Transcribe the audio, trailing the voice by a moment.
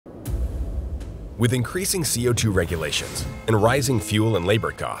With increasing CO2 regulations and rising fuel and labor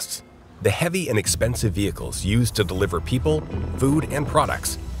costs, the heavy and expensive vehicles used to deliver people, food, and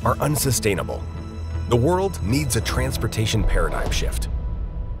products are unsustainable. The world needs a transportation paradigm shift.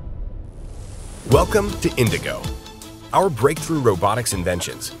 Welcome to indiGO. Our breakthrough robotics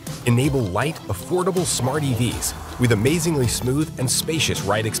inventions enable light, affordable smart EVs with amazingly smooth and spacious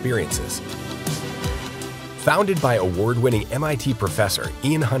ride experiences. Founded by award-winning MIT professor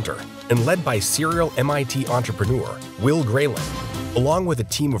Ian Hunter and led by serial MIT entrepreneur Will Grayland, along with a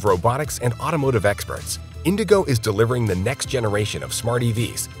team of robotics and automotive experts, indiGO is delivering the next generation of smart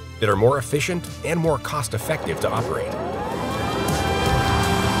EVs that are more efficient and more cost-effective to operate.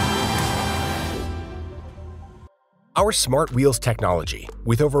 Our SmartWheels technology,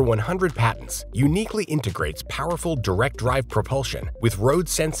 with over 100 patents, uniquely integrates powerful direct-drive propulsion with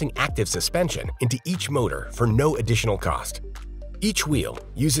road-sensing active suspension into each motor for no additional cost. Each wheel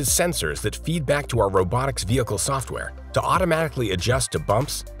uses sensors that feed back to our robotics vehicle software to automatically adjust to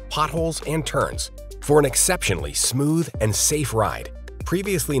bumps, potholes, and turns for an exceptionally smooth and safe ride,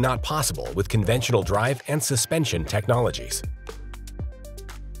 previously not possible with conventional drive and suspension technologies.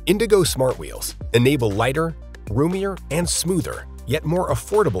 indiGO SmartWheels enable lighter, roomier, and smoother, yet more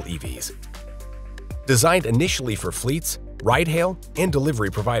affordable EVs. Designed initially for fleets, ride-hail, and delivery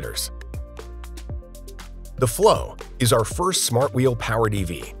providers. The Flow is our first SmartWheel-powered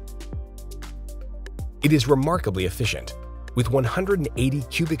EV. It is remarkably efficient, with 180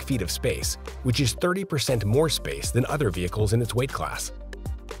 cubic feet of space, which is 30% more space than other vehicles in its weight class.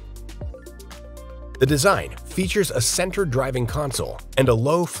 The design features a centered driving console and a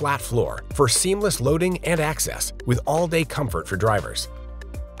low, flat floor for seamless loading and access with all-day comfort for drivers.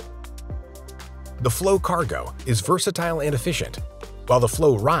 The Flow Cargo is versatile and efficient, while the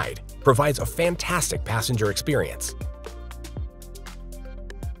Flow Ride provides a fantastic passenger experience.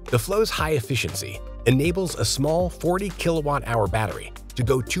 The Flow's high efficiency enables a small 40 kilowatt-hour battery to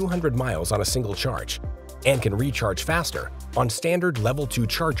go 200 miles on a single charge and can recharge faster on standard Level 2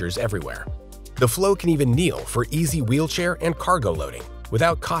 chargers everywhere. The Flow can even kneel for easy wheelchair and cargo loading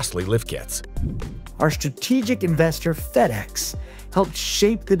without costly lift kits. Our strategic investor FedEx helped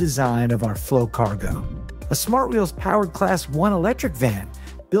shape the design of our Flow Cargo, a SmartWheels powered Class 1 electric van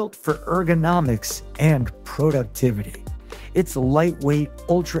built for ergonomics and productivity. It's lightweight,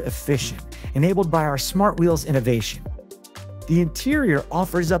 ultra efficient, enabled by our SmartWheels innovation. The interior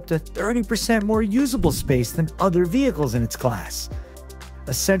offers up to 30% more usable space than other vehicles in its class.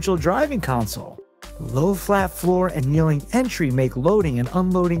 A central driving console, low flat floor, and kneeling entry make loading and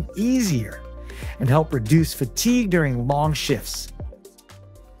unloading easier and help reduce fatigue during long shifts.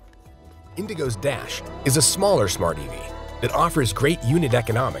 indiGO's Dash is a smaller smart EV that offers great unit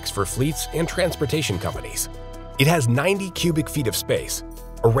economics for fleets and transportation companies. It has 90 cubic feet of space,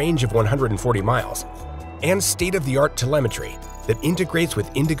 a range of 140 miles, and state-of-the-art telemetry that integrates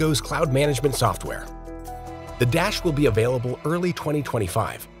with indiGO's cloud management software. The Dash will be available early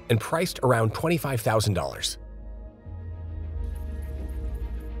 2025 and priced around $25,000.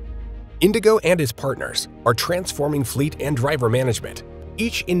 indiGO and its partners are transforming fleet and driver management.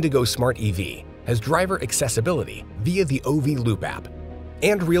 Each indiGO Smart EV has driver accessibility via the OV Loop app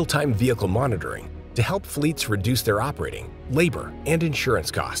and real-time vehicle monitoring to help fleets reduce their operating, labor, and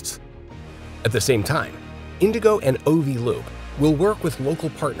insurance costs. At the same time, indiGO and OV Loop will work with local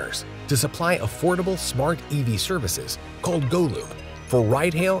partners to supply affordable smart EV services called GoLoop for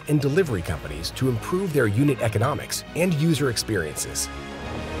ride-hail and delivery companies to improve their unit economics and user experiences.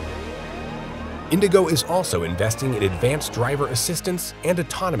 indiGO is also investing in advanced driver assistance and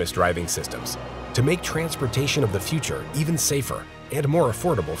autonomous driving systems to make transportation of the future even safer and more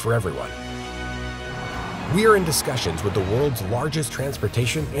affordable for everyone. We are in discussions with the world's largest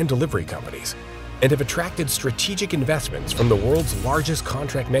transportation and delivery companies and have attracted strategic investments from the world's largest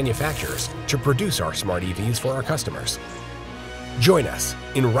contract manufacturers to produce our smart EVs for our customers. Join us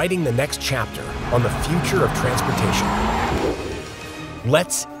in writing the next chapter on the future of transportation.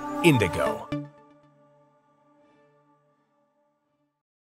 Let's indiGO.